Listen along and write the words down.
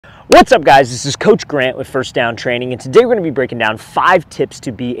What's up, guys? This is Coach Grant with First Down Training, and today we're going to be breaking down 5 tips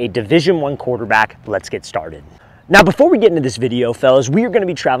to be a Division I quarterback. Let's get started. Now, before we get into this video, fellas, we are going to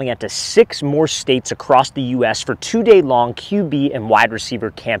be traveling out to 6 more states across the U.S. for 2-day-long QB and wide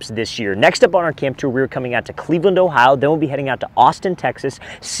receiver camps this year. Next up on our camp tour, we're coming out to Cleveland, Ohio. Then we'll be heading out to Austin, Texas,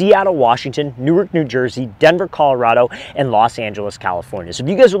 Seattle, Washington, Newark, New Jersey, Denver, Colorado, and Los Angeles, California. So if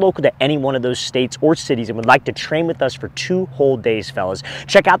you guys are local to any one of those states or cities and would like to train with us for 2 whole days, fellas,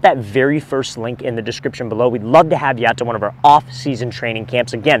 check out that very first link in the description below. We'd love to have you out to one of our off-season training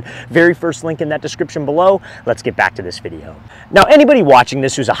camps. Again, very first link in that description below. Let's get back to this video. Now, anybody watching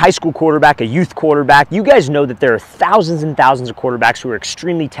this who's a high school quarterback, a youth quarterback, you guys know that there are thousands and thousands of quarterbacks who are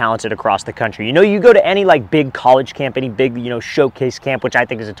extremely talented across the country. You know, you go to any like big college camp, any big, showcase camp, which I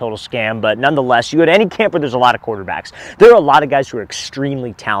think is a total scam, but nonetheless, you go to any camp where there's a lot of quarterbacks. There are a lot of guys who are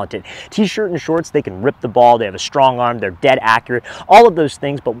extremely talented. T-shirt and shorts, they can rip the ball, they have a strong arm, they're dead accurate, all of those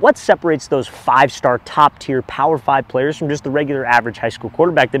things. But what separates those 5-star, top-tier, Power 5 players from just the regular average high school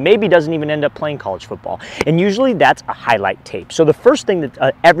quarterback that maybe doesn't even end up playing college football? And usually that's a highlight tape. So the first thing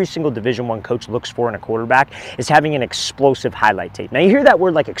that every single Division I coach looks for in a quarterback is having an explosive highlight tape. Now, you hear that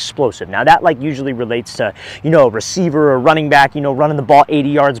word like explosive. Now, that like usually relates to, a receiver or running back, running the ball 80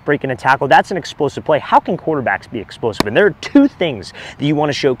 yards, breaking a tackle. That's an explosive play. How can quarterbacks be explosive? And there are 2 things that you want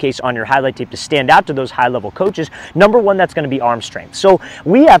to showcase on your highlight tape to stand out to those high-level coaches. Number 1, that's going to be arm strength. So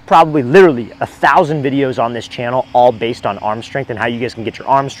we have probably literally 1,000 videos on this channel all based on arm strength and how you guys can get your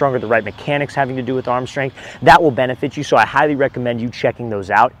arm stronger, the right mechanics having to do with arm strength. That will benefit you. So I highly recommend you checking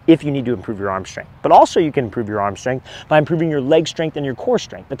those out if you need to improve your arm strength. But also you can improve your arm strength by improving your leg strength and your core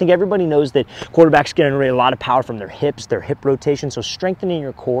strength. I think everybody knows that quarterbacks generate a lot of power from their hips, their hip rotation. So strengthening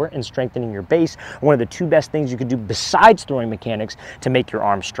your core and strengthening your base are one of the 2 best things you could do besides throwing mechanics to make your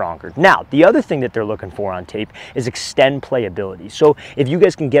arm stronger. Now, the other thing that they're looking for on tape is extend playability. So if you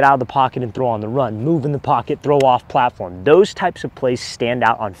guys can get out of the pocket and throw on the run, move in the pocket, throw off platform, those types of plays stand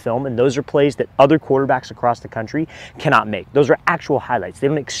out on film, and those are plays that other quarterbacks across the country cannot make. Those are actual highlights. They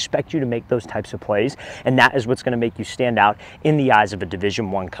don't expect you to make those types of plays, and that is what's going to make you stand out in the eyes of a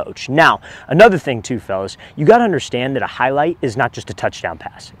Division I coach. Now, another thing too, fellas, you got to understand that a highlight is not just a touchdown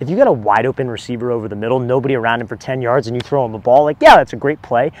pass. If you got a wide open receiver over the middle, nobody around him for 10 yards, and you throw him the ball, yeah, that's a great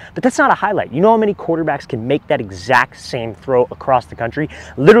play, but that's not a highlight. You know how many quarterbacks can make that exact same throw across the country?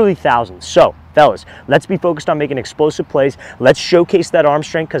 Literally thousands. So, fellas, let's be focused on making explosive plays. Let's showcase that arm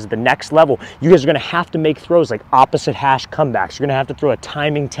strength, because at the next level, you guys are going to have to make throws like opposite hash comebacks. You're going to have to throw a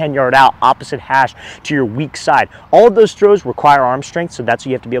timing 10-yard out, opposite hash to your weak side. All of those throws require arm strength, so that's what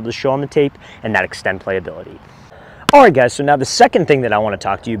you have to be able to show on the tape, and that extend playability. All right, guys, so now the second thing that I want to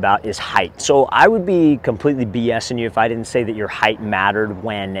talk to you about is height. So I would be completely BSing you if I didn't say that your height mattered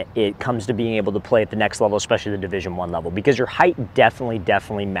when it comes to being able to play at the next level, especially the Division I level, because your height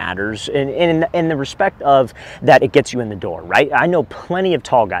definitely matters in the respect of that it gets you in the door, right? I know plenty of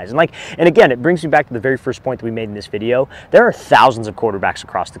tall guys. And again, it brings me back to the very first point that we made in this video. There are thousands of quarterbacks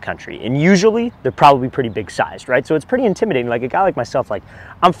across the country, and usually they're probably pretty big sized, right? So it's pretty intimidating. Like a guy like myself, like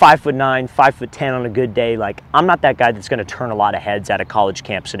I'm 5'9", 5'10" on a good day. Like I'm not that guy that's going to turn a lot of heads at a college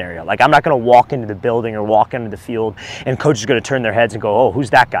camp scenario. Like I'm not going to walk into the building or walk into the field and coach is going to turn their heads and go, oh, who's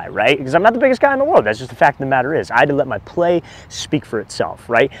that guy, right? Because I'm not the biggest guy in the world. That's just the fact of the matter is. I had to let my play speak for itself,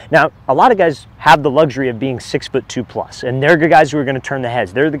 right? Now, a lot of guys have the luxury of being 6'2+, and they're the guys who are going to turn the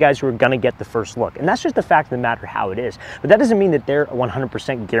heads. They're the guys who are going to get the first look. And that's just the fact of the matter how it is. But that doesn't mean that they're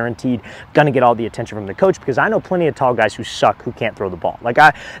 100% guaranteed going to get all the attention from the coach, because I know plenty of tall guys who suck who can't throw the ball. Like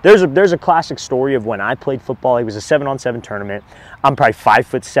there's a classic story of when I played football. It was a 7-on-7 tournament. I'm probably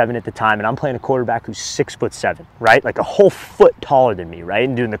 5'7" at the time, and I'm playing a quarterback who's 6'7", right? Like a whole foot taller than me, right?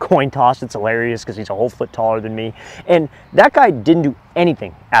 And doing the coin toss, it's hilarious because he's a whole foot taller than me. And that guy didn't do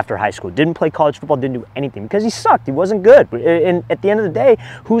anything after high school, didn't play college football, didn't do anything because he sucked. He wasn't good. And at the end of the day,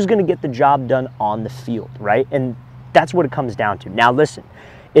 who's going to get the job done on the field, right? And that's what it comes down to. Now, listen,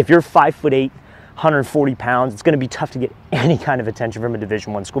 if you're 5'8", 140 pounds, it's going to be tough to get any kind of attention from a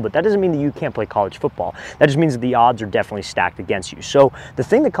Division I school, but that doesn't mean that you can't play college football. That just means that the odds are definitely stacked against you. So the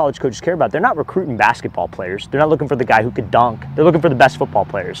thing that college coaches care about, they're not recruiting basketball players. They're not looking for the guy who could dunk. They're looking for the best football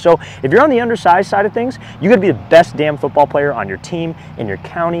players. So if you're on the undersized side of things, you got to be the best damn football player on your team, in your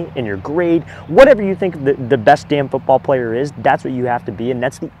county, in your grade, whatever you think the best damn football player is, that's what you have to be, and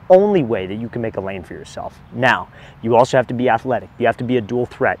that's the only way that you can make a lane for yourself. Now, you also have to be athletic. You have to be a dual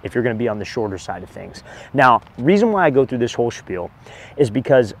threat if you're going to be on the shorter side of things. Now, reason why I go through this whole spiel is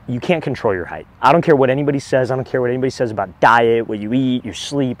because you can't control your height. I don't care what anybody says. I don't care what anybody says about diet, what you eat, your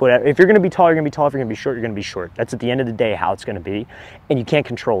sleep, whatever. If you're going to be tall, you're going to be tall. If you're going to be short, you're going to be short. That's at the end of the day how it's going to be, and you can't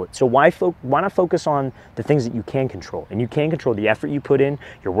control it. So why not focus on the things that you can control? And you can control the effort you put in,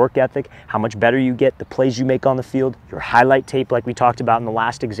 your work ethic, how much better you get, the plays you make on the field, your highlight tape like we talked about in the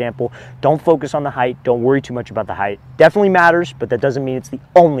last example. Don't focus on the height. Don't worry too much about the height. Definitely matters, but that doesn't mean it's the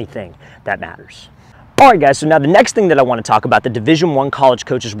only thing that matters. All right, guys, so now the next thing that I want to talk about that Division I college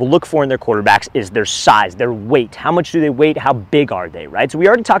coaches will look for in their quarterbacks is their size, their weight. How much do they weigh? How big are they, right? So we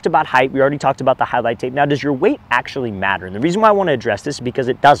already talked about height. We already talked about the highlight tape. Now, does your weight actually matter? And the reason why I want to address this is because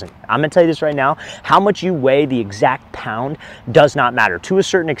it doesn't. I'm going to tell you this right now. How much you weigh, the exact pound, does not matter to a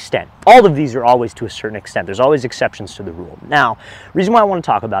certain extent. All of these are always to a certain extent. There's always exceptions to the rule. Now, the reason why I want to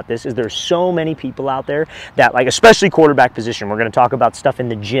talk about this is there's so many people out there that, like, especially quarterback position. We're going to talk about stuff in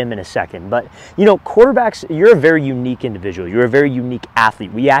the gym in a second. But, you know, quarterbacks, you're a very unique individual. You're a very unique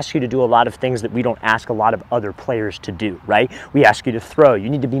athlete. We ask you to do a lot of things that we don't ask a lot of other players to do, right? We ask you to throw. You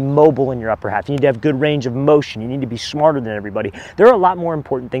need to be mobile in your upper half. You need to have good range of motion. You need to be smarter than everybody. There are a lot more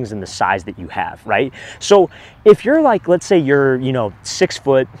important things than the size that you have, right? So if you're like, let's say you're, you know, 6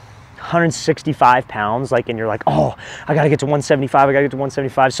 foot, 165 pounds, like, and you're like, oh, I got to get to 175, I got to get to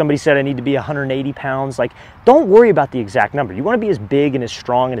 175. Somebody said I need to be 180 pounds. Like, don't worry about the exact number. You want to be as big and as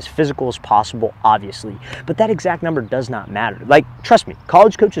strong and as physical as possible, obviously, but that exact number does not matter. Like, trust me,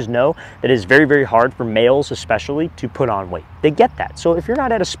 college coaches know that it is very, very hard for males especially to put on weight. They get that. So if you're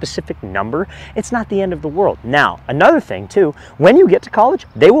not at a specific number, it's not the end of the world. Now, another thing too, when you get to college,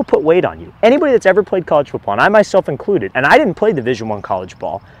 they will put weight on you. Anybody that's ever played college football, and I myself included, and I didn't play Division I college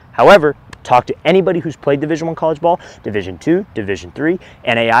ball. However, talk to anybody who's played Division I college ball, Division II, Division III,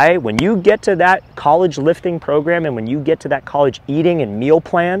 NAIA. When you get to that college lifting program and when you get to that college eating and meal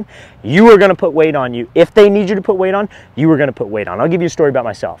plan, you are going to put weight on you. If they need you to put weight on, you are going to put weight on. I'll give you a story about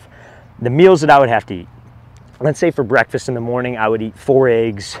myself. The meals that I would have to eat. Let's say for breakfast in the morning, I would eat 4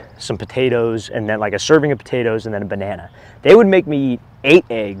 eggs, some potatoes, and then like a serving of potatoes and then a banana. They would make me eat 8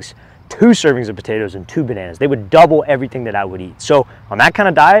 eggs, 2 servings of potatoes, and 2 bananas. They would double everything that I would eat. So on that kind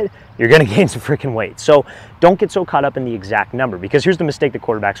of diet, you're going to gain some freaking weight. So don't get so caught up in the exact number, because here's the mistake that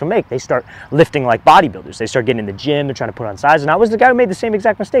quarterbacks will make. They start lifting like bodybuilders. They start getting in the gym. They're trying to put on size. And I was the guy who made the same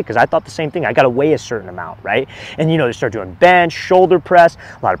exact mistake, because I thought the same thing. I got to weigh a certain amount, right? And, you know, they start doing bench, shoulder press,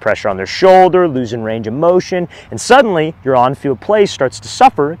 a lot of pressure on their shoulder, losing range of motion. And suddenly your on-field play starts to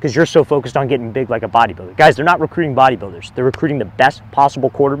suffer because you're so focused on getting big like a bodybuilder. Guys, they're not recruiting bodybuilders. They're recruiting the best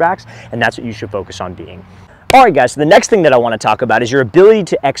possible quarterbacks, and that's what you should focus on being. All right, guys, so the next thing that I want to talk about is your ability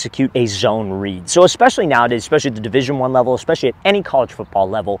to execute a zone read. So especially nowadays, especially at the Division I level, especially at any college football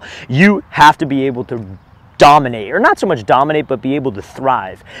level, you have to be able to dominate, or not so much dominate, but be able to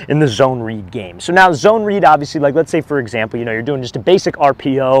thrive in the zone read game. So now zone read, obviously, like let's say for example, you know, you're doing just a basic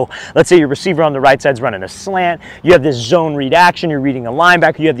RPO. Let's say your receiver on the right side's running a slant. You have this zone read action. You're reading a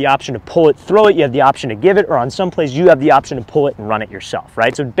linebacker. You have the option to pull it, throw it. You have the option to give it, or on some plays you have the option to pull it and run it yourself,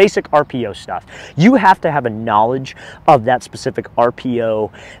 right? So basic RPO stuff. You have to have a knowledge of that specific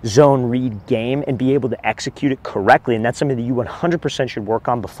RPO zone read game and be able to execute it correctly. And that's something that you 100% should work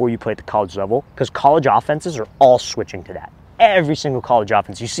on before you play at the college level, because college offenses are all switching to that. Every single college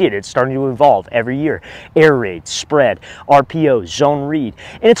offense, you see it, it's starting to evolve every year. Air raid, spread, RPO, zone read,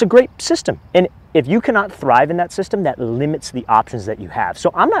 and it's a great system. And if you cannot thrive in that system, that limits the options that you have. So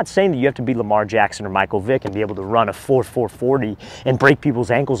I'm not saying that you have to be Lamar Jackson or Michael Vick and be able to run a 4.40 and break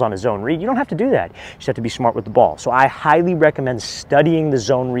people's ankles on a zone read. You don't have to do that. You just have to be smart with the ball. So I highly recommend studying the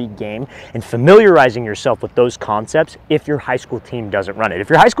zone read game and familiarizing yourself with those concepts if your high school team doesn't run it. If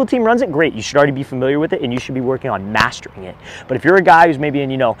your high school team runs it, great. You should already be familiar with it and you should be working on mastering it. But if you're a guy who's maybe in,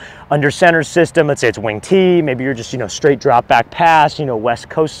 you know, under center system, let's say it's wing T, maybe you're just, you know, straight drop back pass, you know, West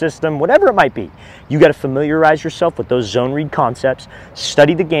Coast system, whatever it might be, you got to familiarize yourself with those zone read concepts,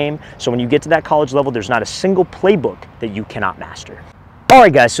 study the game, so when you get to that college level, there's not a single playbook that you cannot master. All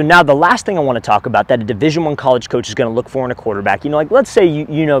right, guys, so now the last thing I want to talk about that a Division I college coach is going to look for in a quarterback, you know, like let's say,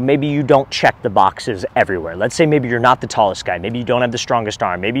 you know, maybe you don't check the boxes everywhere. Let's say maybe you're not the tallest guy. Maybe you don't have the strongest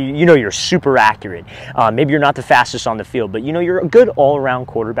arm. Maybe, you know, you're super accurate. Maybe you're not the fastest on the field, but, you know, you're a good all-around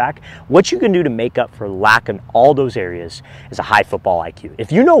quarterback. What you can do to make up for lack in all those areas is a high football IQ. If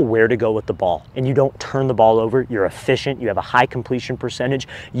you know where to go with the ball and you don't turn the ball over, you're efficient, you have a high completion percentage,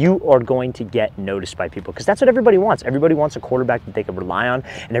 you are going to get noticed by people, because that's what everybody wants. Everybody wants a quarterback that they can rely on,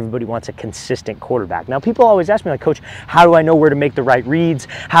 and everybody wants a consistent quarterback. Now, people always ask me, like, Coach, how do I know where to make the right reads?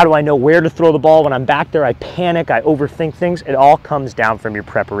 How do I know where to throw the ball? When I'm back there, I panic, I overthink things. It all comes down from your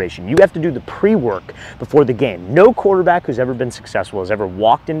preparation. You have to do the pre-work before the game. No quarterback who's ever been successful has ever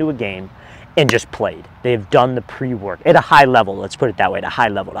walked into a game and just played. They have done the pre-work at a high level, let's put it that way, at a high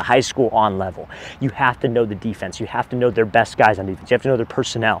level, at a high school on level. You have to know the defense. You have to know their best guys on defense. You have to know their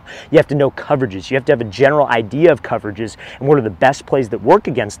personnel. You have to know coverages. You have to have a general idea of coverages and what are the best plays that work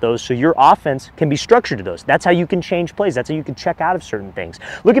against those so your offense can be structured to those. That's how you can change plays. That's how you can check out of certain things.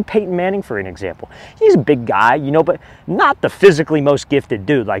 Look at Peyton Manning for an example. He's a big guy, you know, but not the physically most gifted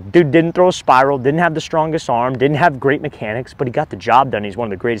dude. Like, dude didn't throw a spiral, didn't have the strongest arm, didn't have great mechanics, but he got the job done. He's one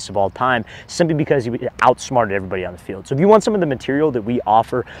of the greatest of all time, simply because he outsmarted everybody on the field. So if you want some of the material that we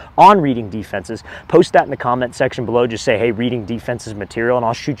offer on reading defenses, post that in the comment section below. Just say, hey, reading defenses material, and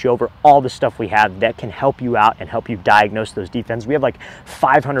I'll shoot you over all the stuff we have that can help you out and help you diagnose those defenses. We have like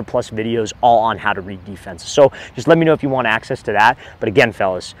 500 plus videos all on how to read defenses. So just let me know if you want access to that. But again,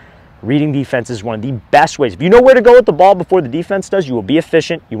 fellas, reading defense is one of the best ways. If you know where to go with the ball before the defense does, you will be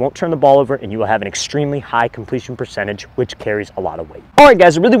efficient, you won't turn the ball over, and you will have an extremely high completion percentage, which carries a lot of weight. All right,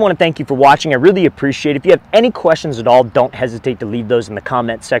 guys, I really want to thank you for watching. I really appreciate it. If you have any questions at all, don't hesitate to leave those in the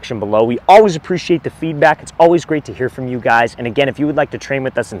comment section below. We always appreciate the feedback. It's always great to hear from you guys. And again, if you would like to train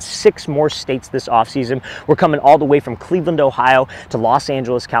with us in 6 more states this offseason, we're coming all the way from Cleveland, Ohio to Los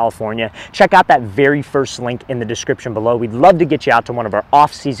Angeles, California. Check out that very first link in the description below. We'd love to get you out to one of our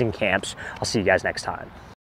off-season camps. I'll see you guys next time.